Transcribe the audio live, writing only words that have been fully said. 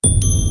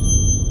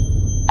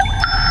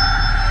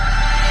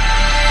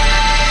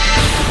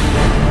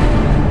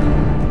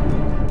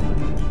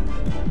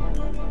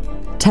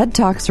TED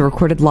Talks are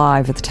recorded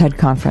live at the TED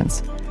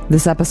Conference.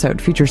 This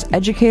episode features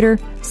educator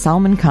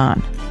Salman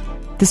Khan.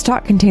 This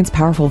talk contains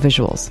powerful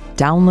visuals.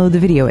 Download the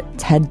video at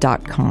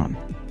TED.com.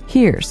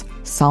 Here's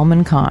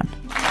Salman Khan.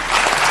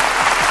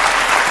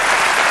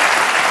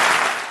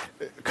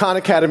 Khan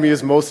Academy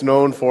is most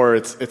known for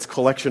its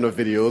collection of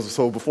videos.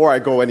 So before I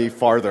go any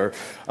farther,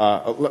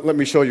 let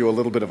me show you a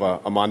little bit of a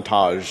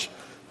montage.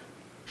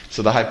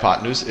 So the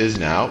hypotenuse is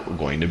now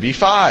going to be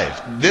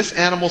 5. This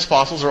animal's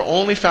fossils are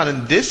only found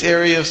in this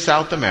area of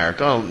South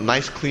America, a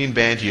nice clean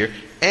band here,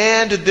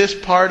 and this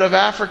part of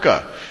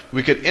Africa.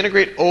 We could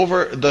integrate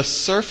over the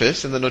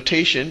surface, and the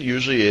notation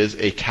usually is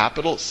a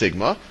capital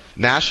sigma.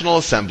 National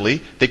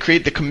Assembly, they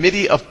create the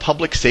Committee of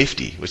Public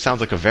Safety, which sounds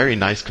like a very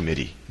nice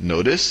committee.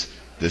 Notice,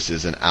 this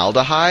is an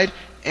aldehyde,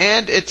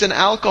 and it's an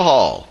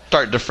alcohol.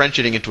 Start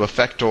differentiating into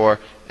effector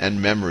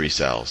and memory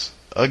cells.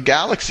 A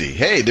galaxy.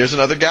 Hey, there's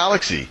another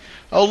galaxy.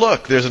 Oh,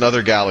 look, there's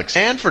another galaxy.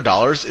 And for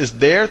dollars is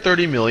their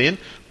 $30 million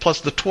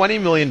plus the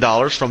 $20 million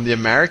from the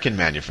American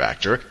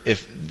manufacturer.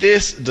 If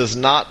this does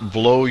not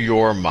blow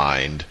your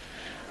mind,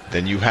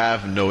 then you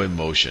have no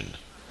emotion.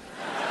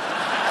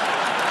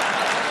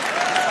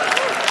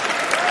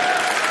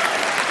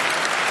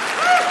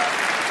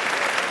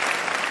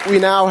 We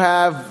now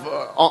have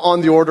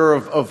on the order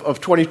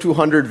of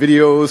 2,200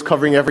 videos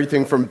covering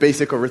everything from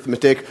basic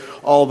arithmetic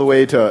all the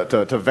way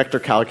to vector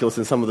calculus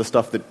and some of the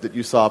stuff that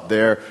you saw up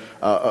there.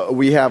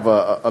 We have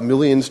a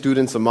million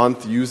students a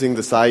month using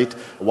the site,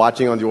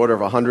 watching on the order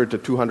of 100 to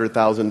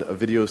 200,000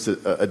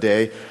 videos a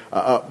day.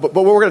 But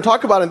what we're going to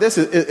talk about in this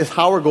is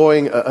how we're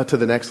going to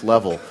the next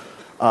level.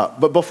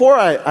 But before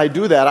I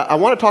do that, I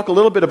want to talk a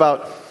little bit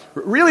about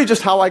really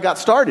just how I got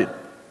started.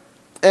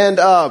 And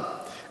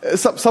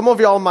some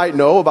of y'all might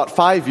know, about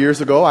 5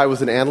 years ago, I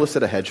was an analyst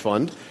at a hedge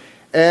fund,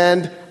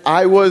 and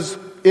I was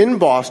in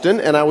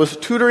Boston, and I was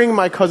tutoring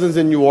my cousins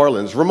in New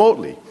Orleans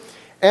remotely.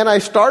 And I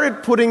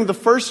started putting the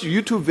first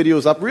YouTube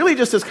videos up really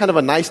just as kind of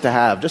a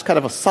nice-to-have, just kind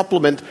of a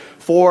supplement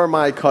for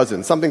my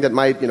cousins, something that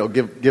might,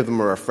 give them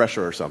a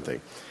refresher or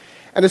something.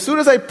 And as soon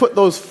as I put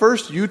those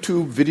first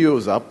YouTube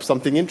videos up,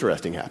 something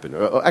interesting happened.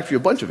 Actually, a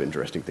bunch of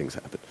interesting things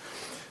happened.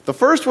 The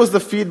first was the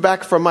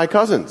feedback from my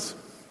cousins.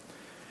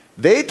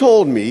 They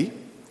told me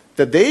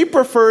that they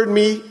preferred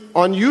me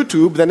on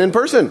YouTube than in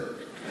person.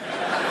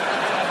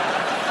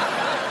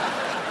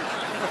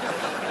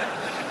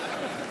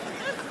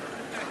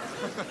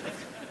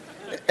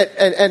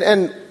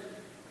 and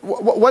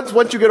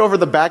once you get over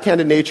the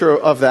backhanded nature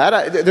of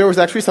that, there was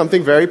actually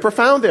something very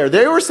profound there.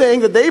 They were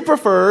saying that they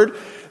preferred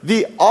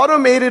the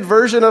automated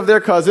version of their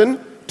cousin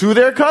to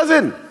their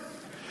cousin.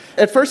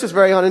 At first it's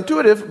very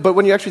unintuitive, but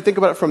when you actually think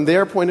about it from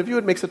their point of view,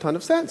 it makes a ton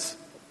of sense.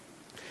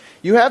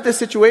 You have this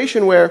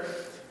situation where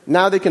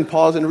now they can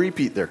pause and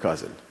repeat their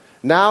cousin.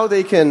 Now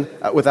they can,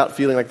 without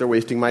feeling like they're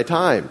wasting my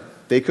time.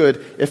 They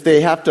could, if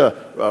they have to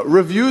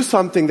review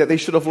something that they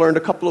should have learned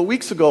a couple of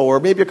weeks ago or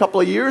maybe a couple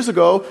of years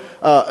ago,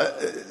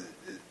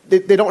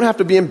 they don't have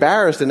to be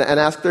embarrassed and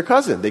ask their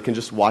cousin. They can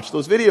just watch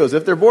those videos.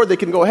 If they're bored, they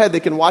can go ahead. They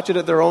can watch it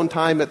at their own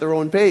time, at their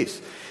own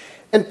pace.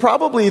 And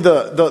probably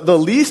the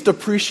least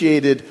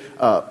appreciated,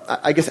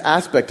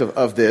 aspect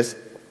of this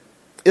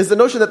is the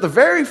notion that the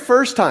very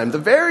first time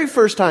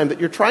that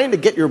you're trying to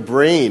get your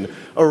brain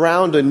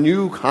around a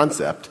new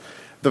concept,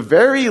 the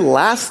very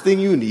last thing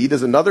you need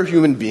is another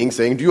human being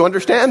saying, "Do you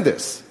understand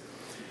this?"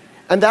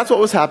 And that's what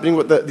was happening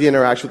with the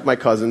interaction with my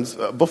cousins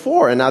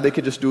before, and now they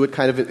could just do it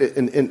kind of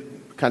in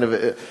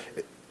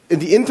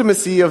the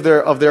intimacy of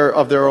their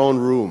own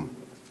room.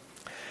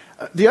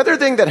 The other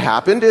thing that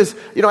happened is,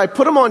 I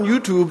put them on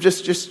YouTube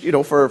just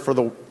for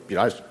the,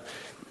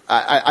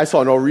 I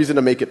saw no reason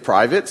to make it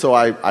private, so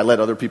I let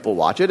other people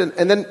watch it,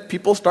 and then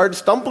people started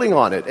stumbling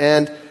on it,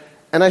 and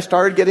I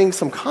started getting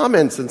some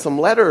comments and some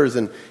letters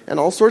and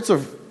all sorts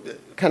of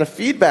kind of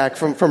feedback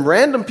from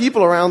random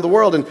people around the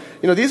world, and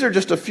these are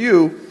just a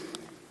few.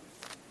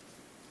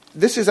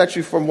 This is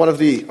actually from one of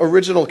the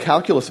original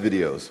calculus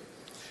videos,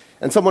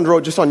 and someone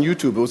wrote just on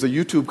YouTube, it was a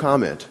YouTube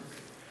comment,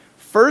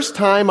 "First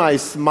time I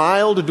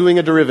smiled doing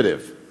a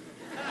derivative."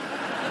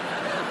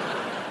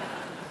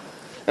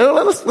 And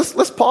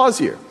let's pause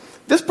here.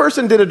 This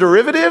person did a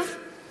derivative,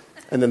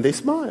 and then they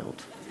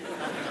smiled.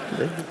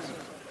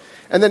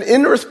 And then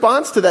in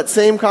response to that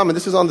same comment,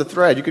 this is on the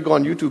thread, you could go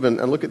on YouTube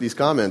and look at these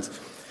comments,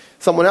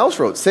 someone else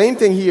wrote, "Same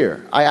thing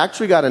here. I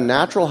actually got a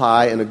natural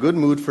high and a good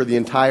mood for the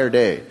entire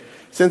day.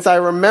 Since I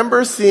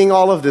remember seeing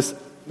all of this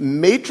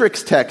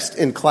matrix text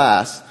in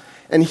class,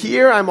 and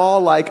here I'm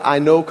all like, I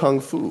know Kung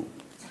Fu."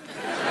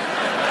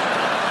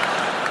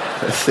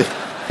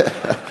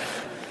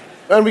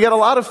 And we got a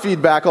lot of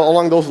feedback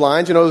along those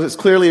lines. It's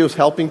clearly it was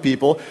helping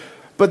people.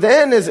 But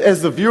then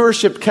as the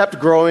viewership kept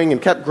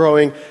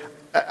growing,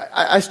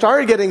 I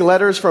started getting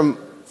letters from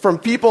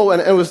people,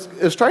 and it was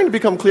starting to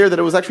become clear that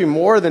it was actually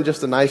more than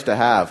just a nice to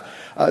have.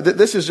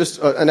 This is just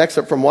an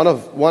excerpt from one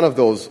of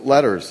those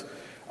letters.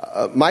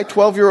 "My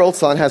 12-year-old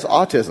son has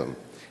autism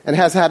and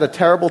has had a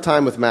terrible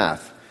time with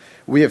math.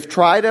 We have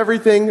tried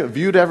everything,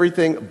 viewed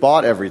everything,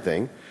 bought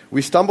everything.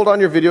 We stumbled on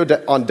your video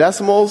on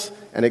decimals,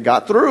 and it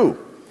got through.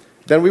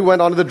 Then we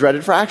went on to the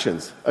dreaded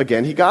fractions.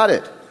 Again, he got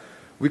it.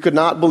 We could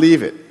not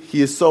believe it.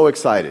 He is so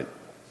excited.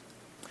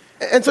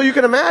 And so you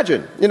can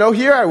imagine,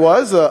 here I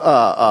was,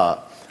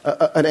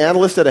 an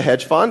analyst at a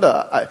hedge fund.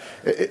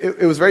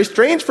 It was very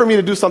strange for me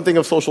to do something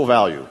of social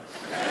value.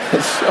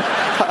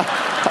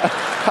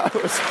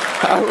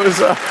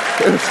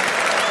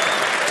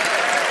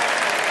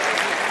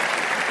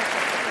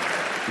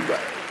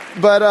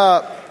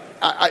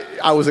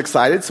 I was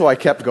excited, so I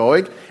kept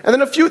going. And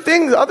then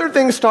other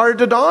things started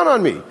to dawn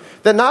on me.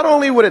 That not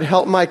only would it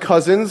help my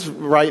cousins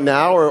right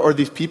now, or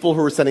these people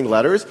who are sending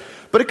letters,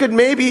 but it could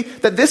maybe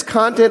that this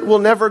content will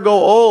never go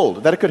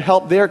old, that it could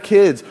help their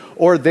kids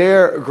or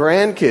their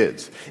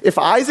grandkids. If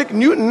Isaac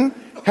Newton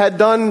had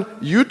done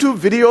YouTube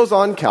videos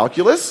on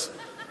calculus,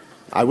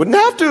 I wouldn't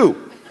have to.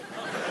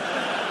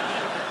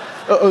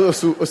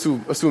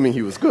 Assuming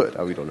he was good.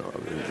 We don't know.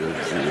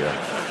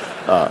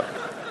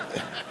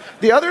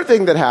 The other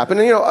thing that happened,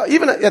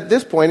 even at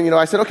this point,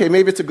 I said, okay,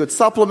 maybe it's a good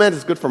supplement,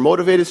 it's good for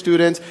motivated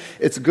students,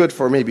 it's good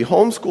for maybe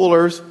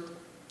homeschoolers,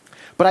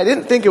 but I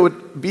didn't think it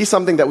would be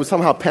something that would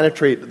somehow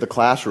penetrate the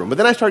classroom. But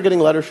then I started getting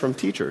letters from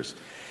teachers.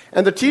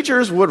 And the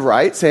teachers would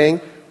write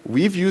saying,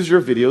 we've used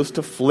your videos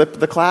to flip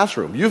the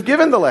classroom. You've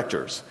given the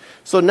lectures.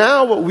 So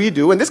now what we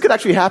do, and this could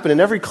actually happen in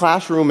every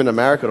classroom in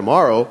America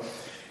tomorrow,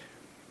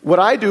 what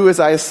I do is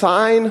I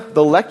assign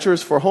the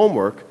lectures for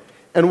homework,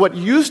 and what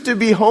used to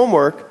be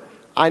homework,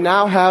 I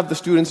now have the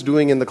students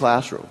doing in the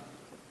classroom.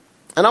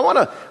 And I want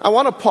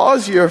to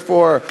pause here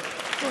for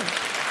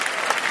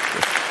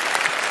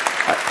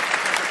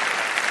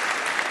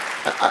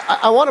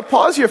I want to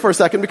pause here for a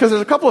second because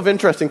there's a couple of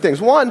interesting things.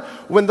 One,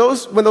 when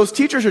those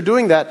teachers are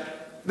doing that,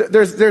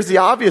 there's the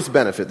obvious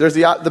benefit. There's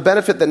the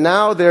benefit that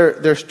now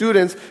their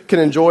students can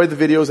enjoy the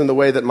videos in the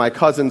way that my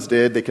cousins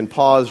did. They can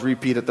pause,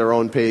 repeat at their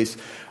own pace,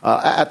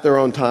 at their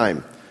own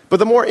time. But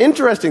the more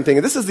interesting thing,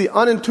 and this is the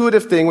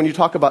unintuitive thing when you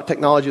talk about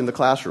technology in the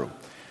classroom,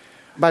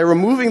 by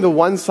removing the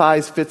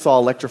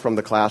one-size-fits-all lecture from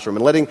the classroom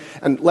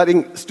and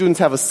letting students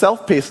have a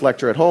self-paced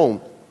lecture at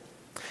home,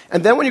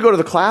 and then when you go to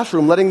the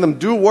classroom, letting them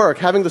do work,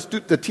 having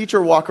the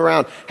teacher walk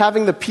around,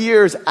 having the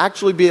peers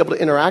actually be able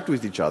to interact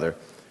with each other,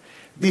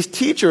 these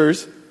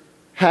teachers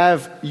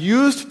have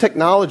used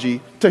technology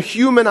to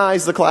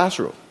humanize the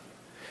classroom.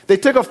 They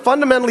took a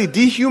fundamentally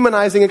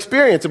dehumanizing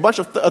experience, a bunch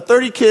of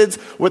 30 kids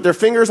with their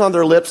fingers on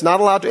their lips,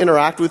 not allowed to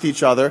interact with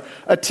each other.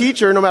 A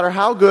teacher, no matter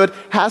how good,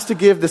 has to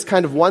give this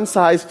kind of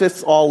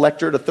one-size-fits-all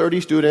lecture to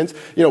 30 students,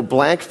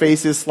 blank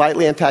faces,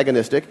 slightly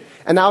antagonistic,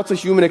 and now it's a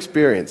human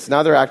experience.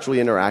 Now they're actually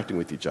interacting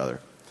with each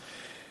other.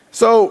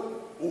 So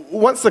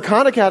once the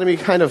Khan Academy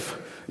kind of,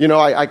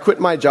 I quit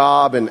my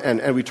job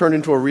and we turned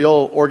into a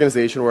real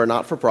organization, we're a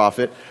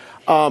not-for-profit,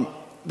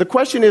 the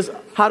question is,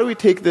 how do we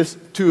take this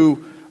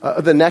to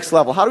the next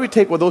level? How do we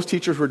take what those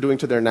teachers were doing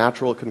to their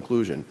natural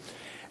conclusion?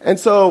 And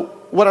so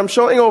what I'm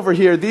showing over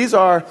here, these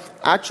are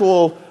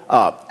actual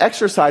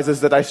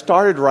exercises that I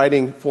started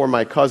writing for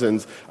my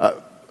cousins.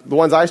 The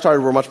ones I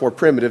started were much more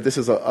primitive. This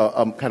is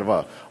a kind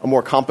of a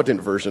more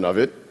competent version of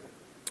it.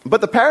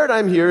 But the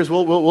paradigm here is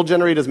we'll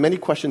generate as many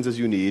questions as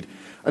you need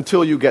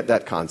until you get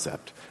that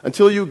concept,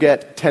 until you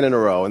get 10 in a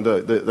row. And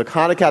the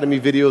Khan Academy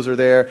videos are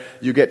there.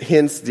 You get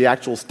hints, the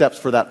actual steps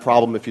for that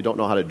problem if you don't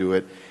know how to do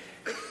it.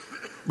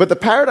 But the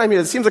paradigm here,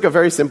 it seems like a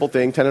very simple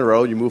thing, 10 in a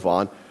row, you move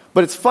on.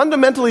 But it's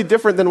fundamentally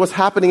different than what's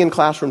happening in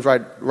classrooms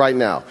right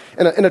now.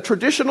 In a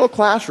traditional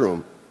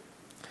classroom,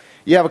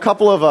 you have a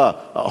couple of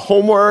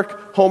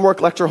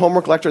homework lecture,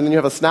 and then you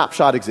have a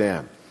snapshot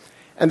exam.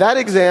 And that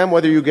exam,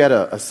 whether you get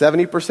a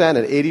 70%,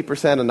 an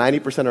 80%, a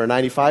 90%, or a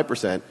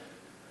 95%,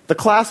 the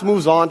class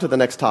moves on to the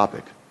next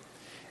topic.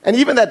 And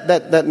even that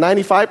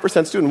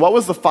 95% student, what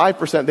was the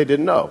 5% they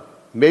didn't know?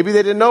 Maybe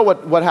they didn't know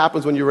what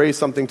happens when you raise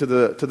something to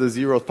the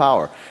 0th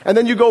power. And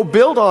then you go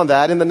build on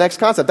that in the next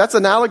concept. That's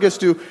analogous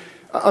to,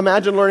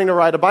 imagine learning to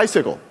ride a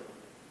bicycle.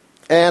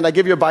 And I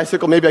give you a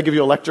bicycle, maybe I give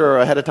you a lecture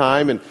ahead of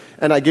time,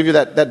 and I give you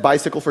that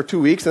bicycle for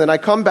 2 weeks, and then I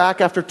come back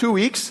after 2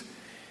 weeks,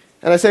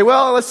 and I say,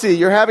 well, let's see,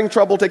 you're having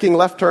trouble taking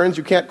left turns,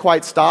 you can't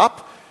quite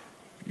stop.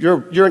 You're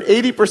an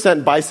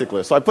 80%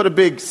 bicyclist. So I put a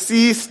big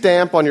C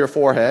stamp on your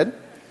forehead,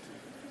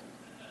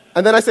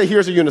 and then I say,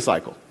 here's a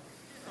unicycle.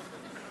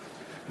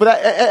 But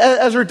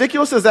as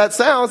ridiculous as that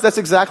sounds, that's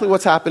exactly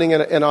what's happening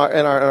in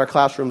our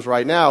classrooms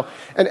right now.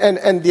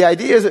 And the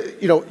idea is,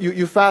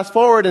 you fast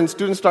forward and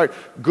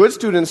good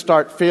students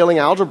start failing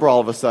algebra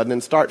all of a sudden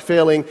and start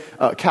failing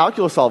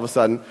calculus all of a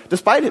sudden,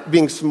 despite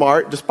being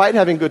smart, despite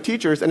having good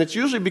teachers, and it's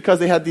usually because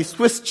they had these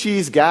Swiss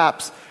cheese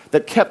gaps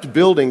that kept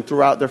building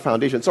throughout their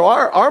foundation. So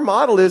our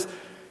model is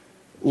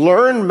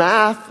learn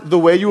math the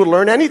way you would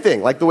learn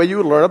anything, like the way you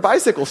would learn a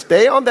bicycle.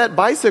 Stay on that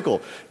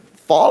bicycle.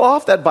 Fall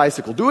off that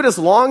bicycle. Do it as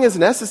long as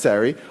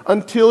necessary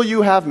until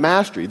you have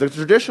mastery. The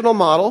traditional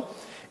model,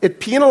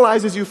 it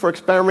penalizes you for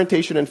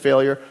experimentation and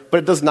failure, but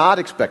it does not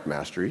expect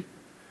mastery.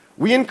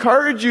 We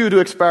encourage you to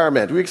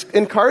experiment. We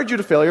encourage you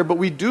to failure, but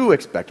we do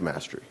expect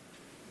mastery.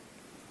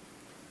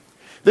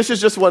 This is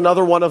just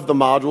another one of the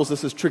modules.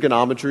 This is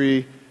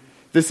trigonometry.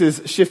 This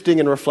is shifting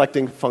and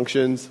reflecting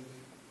functions.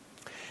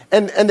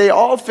 And they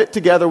all fit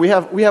together. We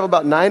have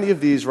about 90 of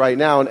these right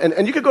now.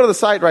 And you could go to the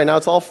site right now.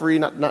 It's all free,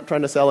 not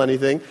trying to sell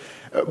anything.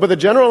 But the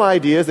general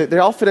idea is that they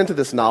all fit into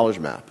this knowledge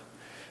map.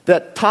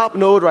 That top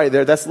node right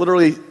there, that's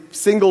literally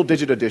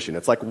single-digit addition.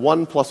 It's like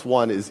 1 plus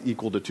 1 is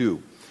equal to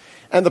 2.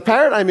 And the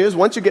paradigm is,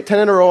 once you get 10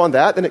 in a row on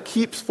that, then it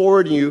keeps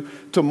forwarding you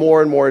to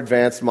more and more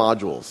advanced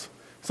modules.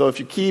 So if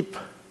you keep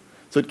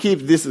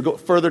this is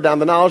further down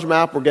the knowledge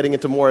map, we're getting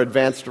into more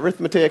advanced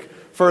arithmetic.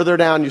 Further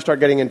down, you start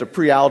getting into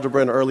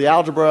pre-algebra and early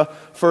algebra.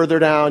 Further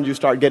down, you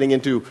start getting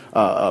into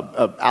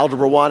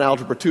algebra 1,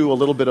 algebra 2, a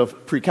little bit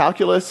of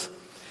pre-calculus.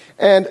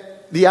 And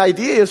the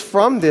idea is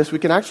from this, we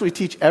can actually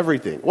teach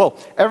everything. Well,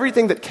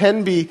 everything that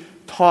can be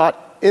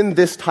taught in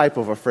this type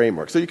of a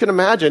framework. So you can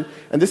imagine,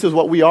 and this is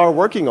what we are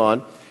working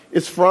on,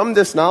 is from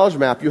this knowledge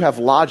map, you have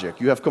logic,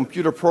 you have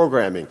computer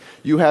programming,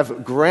 you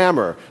have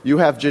grammar, you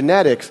have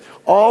genetics,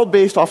 all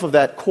based off of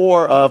that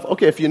core of,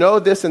 okay, if you know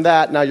this and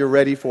that, now you're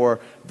ready for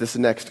this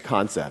next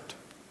concept.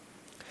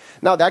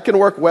 Now, that can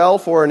work well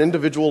for an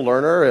individual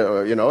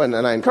learner,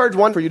 and I encourage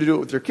one for you to do it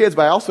with your kids,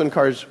 but I also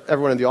encourage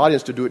everyone in the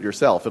audience to do it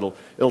yourself.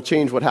 It'll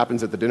change what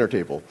happens at the dinner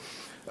table.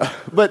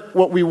 But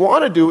what we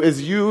want to do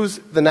is use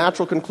the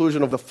natural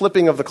conclusion of the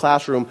flipping of the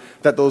classroom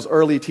that those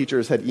early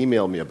teachers had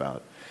emailed me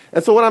about.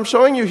 And so what I'm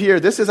showing you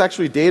here, this is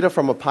actually data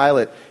from a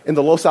pilot in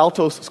the Los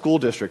Altos School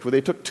District where they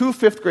took 2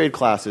 5th grade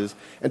classes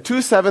and 2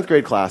 7th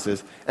grade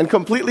classes and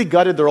completely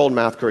gutted their old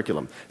math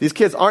curriculum. These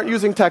kids aren't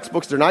using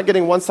textbooks. They're not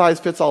getting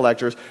one-size-fits-all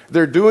lectures.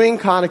 They're doing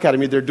Khan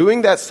Academy. They're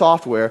doing that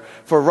software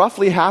for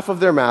roughly half of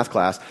their math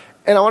class.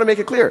 And I want to make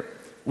it clear,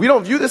 we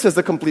don't view this as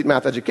the complete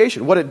math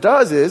education. What it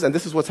does is, and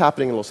this is what's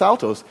happening in Los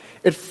Altos,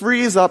 it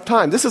frees up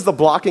time. This is the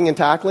blocking and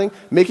tackling,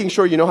 making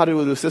sure you know how to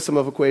do a system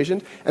of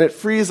equations, and it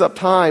frees up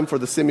time for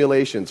the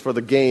simulations, for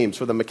the games,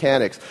 for the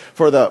mechanics,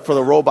 for the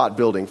robot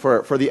building,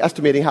 for the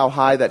estimating how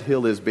high that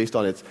hill is based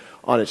on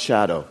its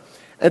shadow.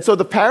 And so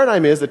the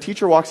paradigm is the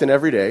teacher walks in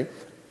every day,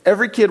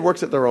 every kid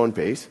works at their own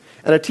pace,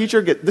 and a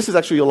teacher this is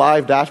actually a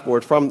live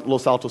dashboard from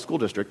Los Altos School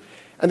District,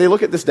 and they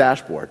look at this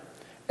dashboard.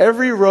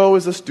 Every row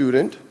is a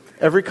student.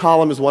 Every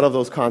column is one of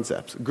those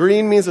concepts.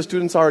 Green means the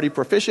student's already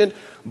proficient.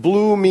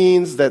 Blue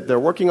means that they're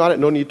working on it,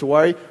 no need to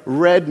worry.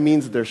 Red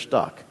means they're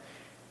stuck.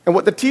 And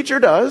what the teacher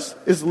does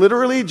is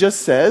literally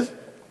just says,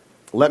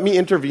 let me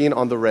intervene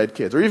on the red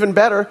kids. Or even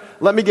better,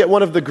 let me get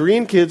one of the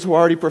green kids who are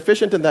already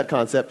proficient in that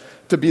concept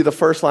to be the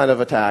first line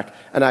of attack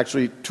and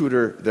actually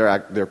tutor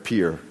their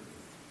peer.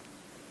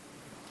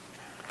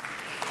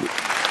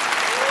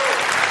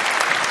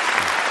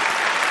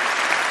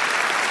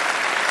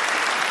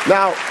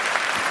 Now,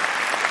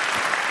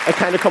 I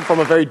kind of come from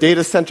a very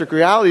data-centric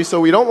reality, so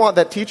we don't want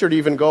that teacher to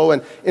even go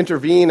and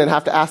intervene and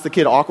have to ask the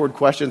kid awkward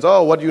questions.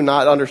 Oh, what do you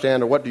not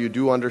understand, or what do you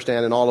do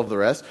understand, and all of the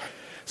rest.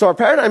 So our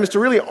paradigm is to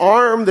really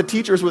arm the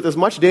teachers with as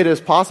much data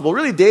as possible,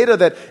 really data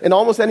that in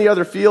almost any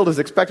other field is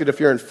expected if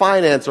you're in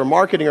finance or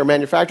marketing or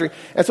manufacturing.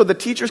 And so the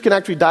teachers can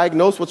actually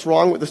diagnose what's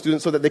wrong with the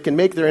students so that they can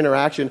make their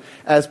interaction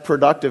as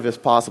productive as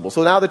possible.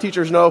 So now the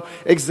teachers know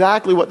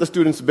exactly what the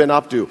students have been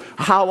up to,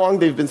 how long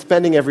they've been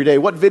spending every day,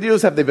 what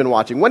videos have they been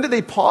watching, when did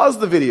they pause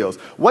the videos,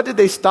 what did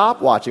they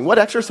stop watching, what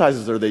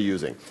exercises are they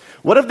using.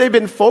 What have they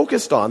been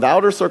focused on? The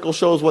outer circle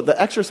shows what the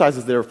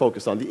exercises they're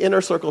focused on. The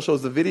inner circle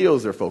shows the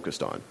videos they're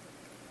focused on.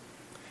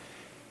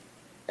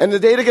 And the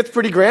data gets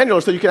pretty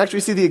granular, so you can actually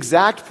see the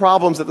exact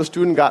problems that the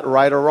student got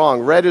right or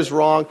wrong. Red is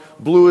wrong,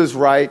 blue is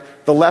right.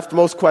 The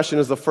leftmost question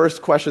is the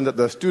first question that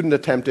the student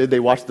attempted. They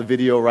watched the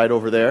video right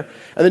over there.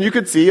 And then you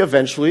could see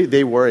eventually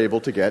they were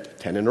able to get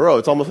 10 in a row.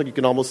 It's almost like you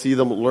can almost see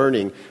them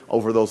learning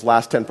over those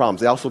last 10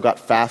 problems. They also got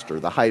faster.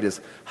 The height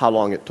is how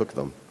long it took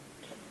them.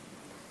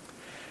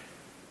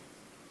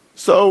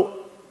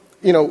 So,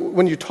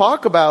 when you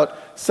talk about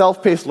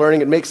self-paced learning,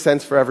 it makes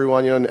sense for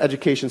everyone. In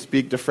education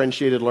speak,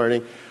 differentiated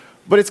learning.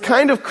 But it's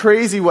kind of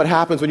crazy what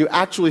happens when you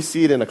actually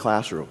see it in a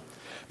classroom.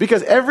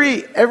 Because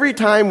every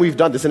time we've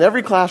done this, in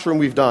every classroom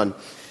we've done,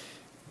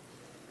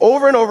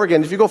 over and over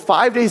again, if you go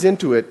 5 days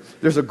into it,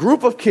 there's a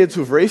group of kids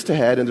who've raced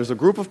ahead, and there's a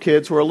group of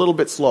kids who are a little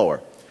bit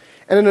slower.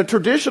 And in a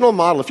traditional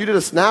model, if you did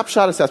a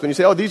snapshot assessment, you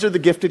say, oh, these are the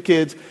gifted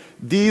kids,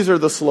 these are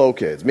the slow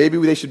kids. Maybe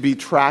they should be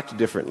tracked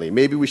differently.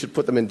 Maybe we should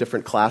put them in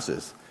different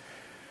classes.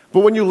 But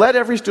when you let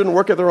every student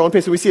work at their own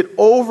pace, and we see it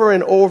over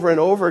and over and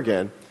over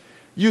again,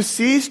 you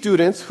see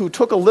students who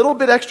took a little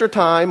bit extra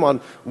time on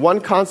one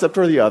concept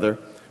or the other,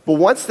 but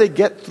once they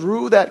get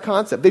through that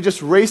concept, they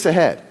just race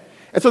ahead.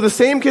 And so the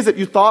same kids that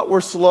you thought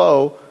were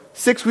slow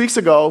 6 weeks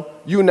ago,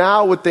 you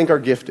now would think are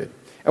gifted.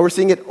 And we're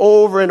seeing it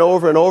over and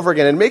over and over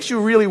again. And it makes you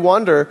really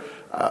wonder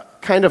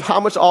kind of how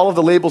much all of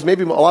the labels,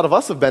 maybe a lot of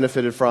us have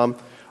benefited from,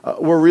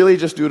 were really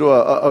just due to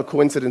a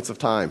coincidence of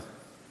time.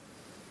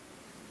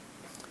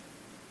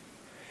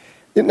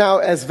 Now,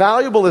 as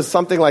valuable as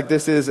something like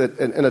this is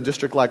in a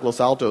district like Los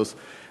Altos,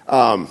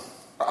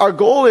 our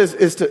goal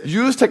is to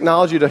use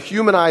technology to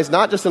humanize,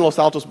 not just in Los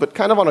Altos, but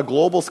kind of on a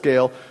global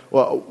scale,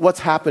 what's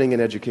happening in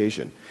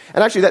education.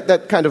 And actually,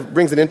 that kind of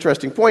brings an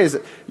interesting point, is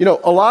that,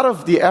 a lot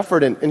of the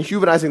effort in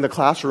humanizing the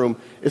classroom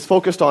is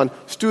focused on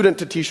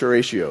student-to-teacher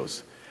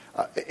ratios.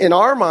 In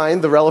our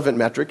mind, the relevant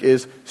metric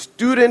is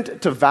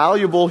student to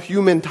valuable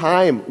human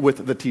time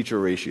with the teacher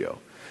ratio.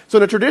 So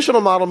in a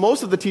traditional model,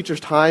 most of the teacher's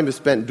time is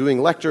spent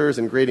doing lectures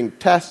and grading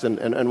tests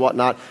and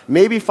whatnot.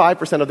 Maybe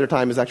 5% of their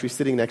time is actually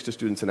sitting next to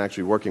students and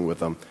actually working with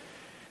them.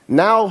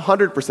 Now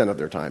 100% of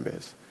their time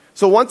is.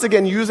 So once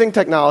again, using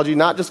technology,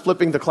 not just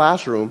flipping the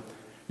classroom,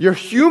 you're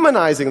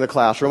humanizing the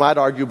classroom, I'd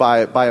argue, by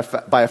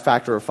a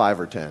factor of 5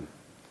 or 10.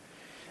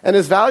 And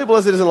as valuable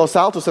as it is in Los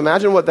Altos,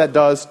 imagine what that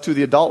does to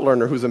the adult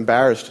learner who's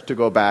embarrassed to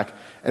go back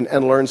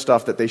and learn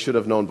stuff that they should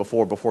have known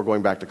before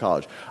going back to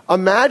college.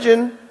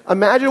 Imagine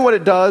what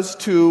it does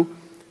to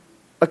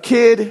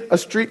a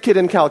street kid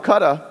in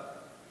Calcutta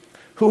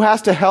who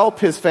has to help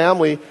his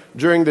family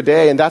during the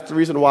day, and that's the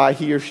reason why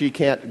he or she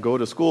can't go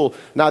to school.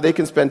 Now they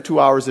can spend 2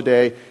 hours a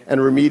day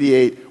and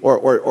remediate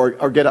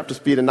or get up to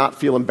speed and not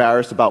feel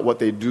embarrassed about what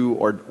they do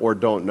or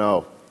don't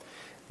know.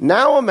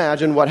 Now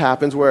imagine what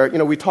happens where,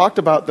 we talked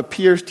about the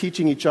peers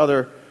teaching each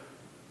other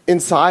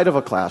inside of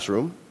a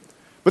classroom,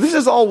 but this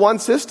is all one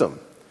system.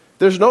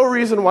 There's no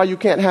reason why you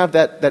can't have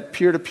that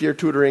peer-to-peer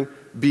tutoring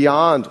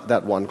beyond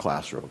that one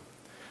classroom.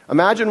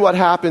 Imagine what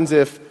happens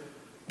if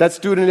that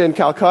student in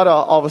Calcutta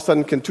all of a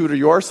sudden can tutor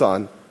your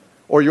son,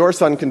 or your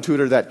son can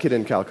tutor that kid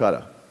in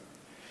Calcutta.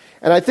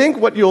 And I think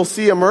what you'll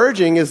see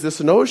emerging is this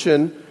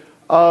notion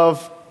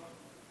of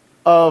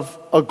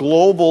a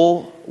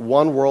global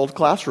one-world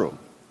classroom.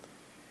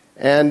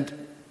 And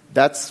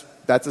that's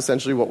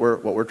essentially what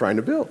we're trying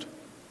to build.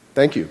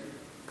 Thank you.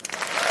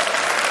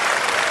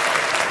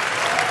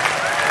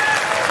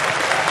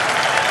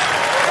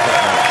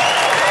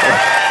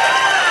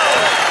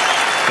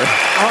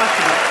 I'll ask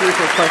you 3 or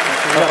 4 questions.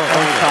 So we got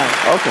plenty of time.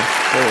 Okay.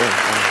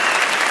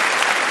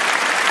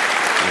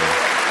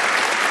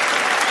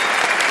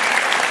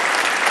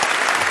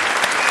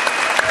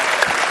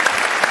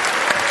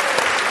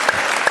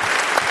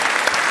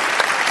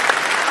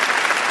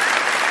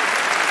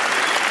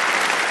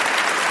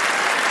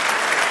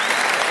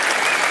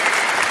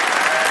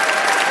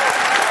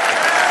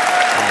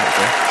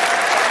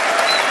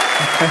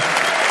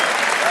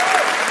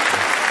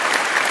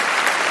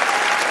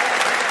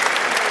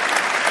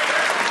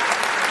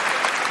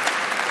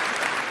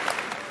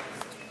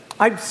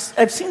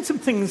 I've seen some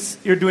things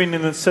you're doing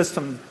in the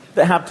system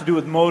that have to do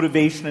with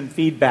motivation and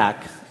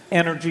feedback,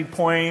 energy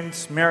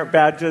points, merit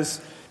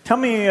badges. Tell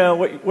me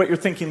what you're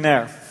thinking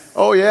there.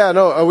 Oh, yeah,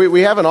 no,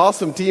 we have an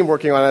awesome team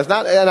working on it. It's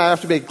not, and I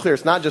have to make it clear,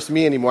 it's not just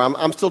me anymore.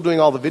 I'm still doing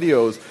all the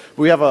videos,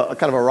 but we have a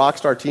kind of a rock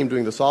star team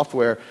doing the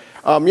software.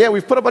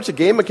 We've put a bunch of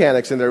game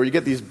mechanics in there where you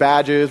get these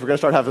badges. We're going to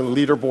start having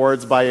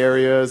leaderboards by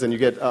areas, and you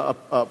get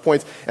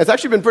points. And it's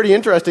actually been pretty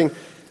interesting.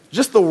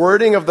 Just the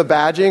wording of the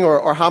badging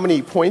or how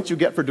many points you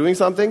get for doing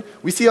something,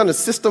 we see on a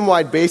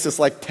system-wide basis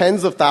like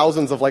tens of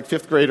thousands of like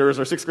 5th graders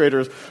or 6th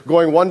graders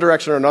going one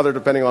direction or another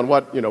depending on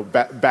what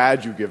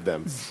badge you give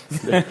them.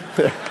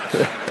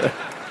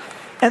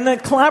 And the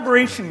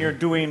collaboration you're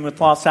doing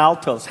with Los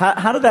Altos,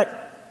 how did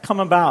that come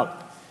about?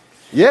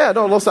 Yeah,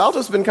 no, Los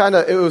Altos has been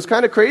it was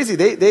kind of crazy.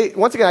 They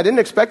once again, I didn't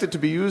expect it to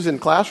be used in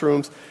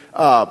classrooms.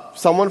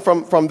 Someone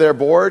from their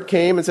board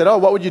came and said, oh,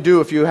 what would you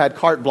do if you had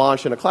carte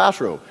blanche in a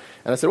classroom?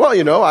 And I said,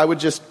 well, I would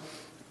just,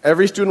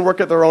 every student work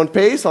at their own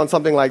pace on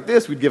something like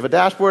this. We'd give a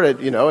dashboard,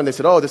 and they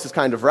said, oh, this is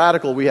kind of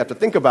radical. We have to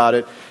think about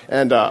it.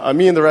 And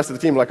me and the rest of the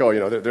team were like,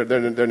 oh,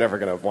 they're never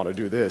going to want to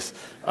do this.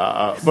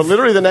 But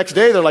literally the next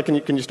day, they're like,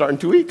 can you start in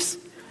 2 weeks?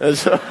 And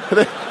so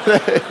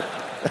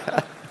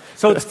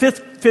so it's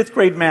fifth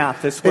grade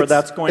math is where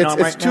that's going on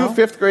right now? It's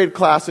 2 5th grade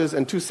classes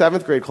and 2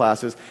 7th grade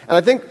classes. And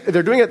I think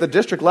they're doing it at the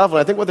district level.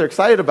 And I think what they're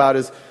excited about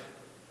is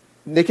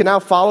they can now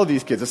follow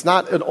these kids. It's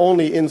not an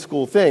only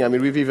in-school thing. I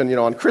mean, we've even,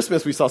 on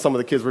Christmas, we saw some of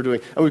the kids were doing,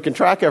 and we can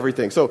track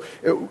everything. So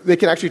they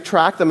can actually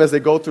track them as they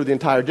go through the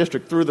entire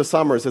district, through the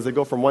summers, as they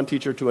go from one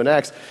teacher to the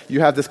next.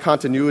 You have this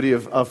continuity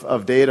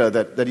of data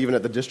that even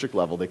at the district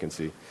level they can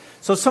see.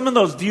 So some of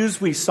those views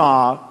we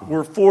saw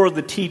were for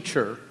the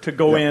teacher to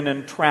go in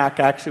and track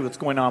actually what's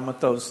going on with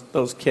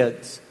those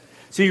kids.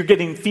 So you're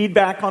getting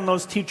feedback on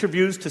those teacher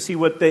views to see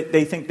what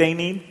they think they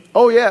need?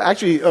 Oh, yeah.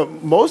 Actually,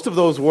 most of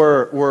those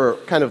were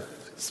kind of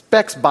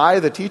specs by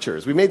the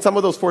teachers. We made some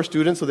of those for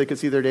students so they could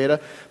see their data,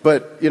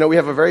 but we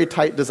have a very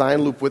tight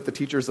design loop with the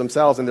teachers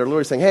themselves, and they're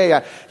literally saying,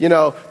 hey,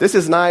 this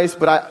is nice,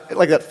 but I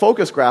like that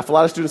focus graph. A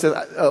lot of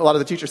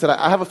the teachers said,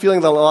 I have a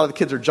feeling that a lot of the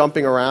kids are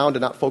jumping around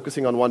and not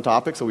focusing on one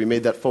topic, so we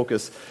made that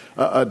focus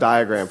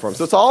diagram for them.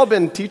 So it's all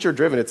been teacher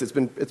driven. It's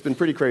been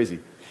pretty crazy.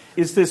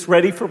 Is this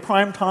ready for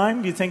prime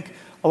time? Do you think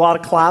a lot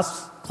of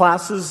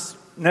classes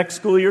next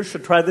school year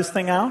should try this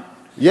thing out?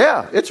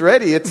 Yeah, it's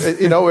ready.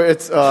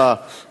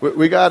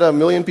 We got 1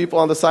 million people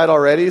on the site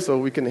already, so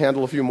we can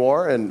handle a few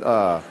more. And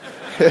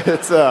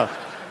it's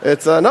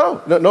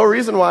no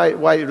reason why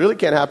it really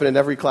can't happen in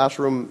every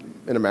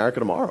classroom in America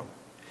tomorrow.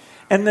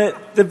 And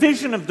the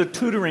vision of the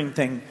tutoring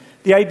thing,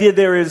 the idea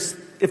there is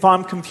if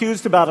I'm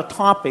confused about a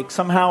topic,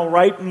 somehow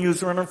right in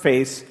user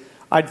interface,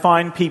 I'd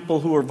find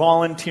people who are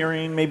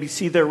volunteering, maybe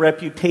see their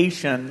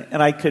reputation,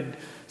 and I could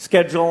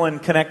schedule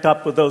and connect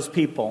up with those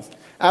people.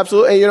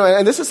 Absolutely.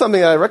 And this is something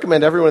that I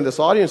recommend everyone in this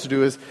audience to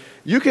do is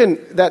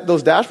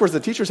those dashboards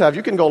that teachers have,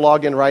 you can go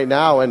log in right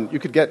now and you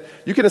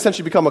can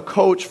essentially become a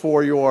coach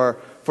for your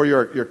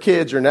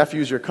kids, your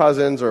nephews, your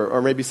cousins,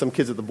 or maybe some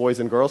kids at the Boys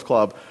and Girls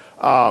Club.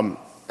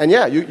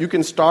 You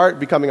can start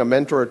becoming a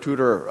mentor or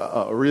tutor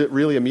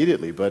really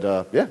immediately.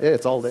 But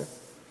it's all there.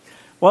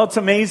 Well, it's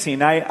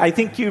amazing. I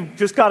think you've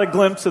just got a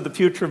glimpse of the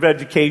future of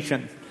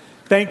education.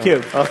 Thank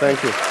you. Oh,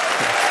 thank you.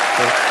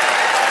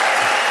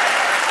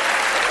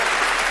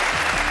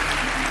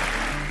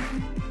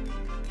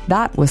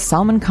 That was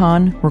Salman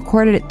Khan,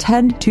 recorded at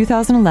TED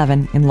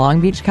 2011 in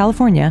Long Beach,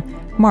 California,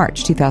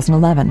 March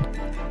 2011.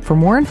 For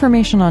more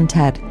information on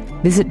TED,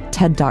 visit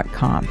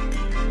TED.com.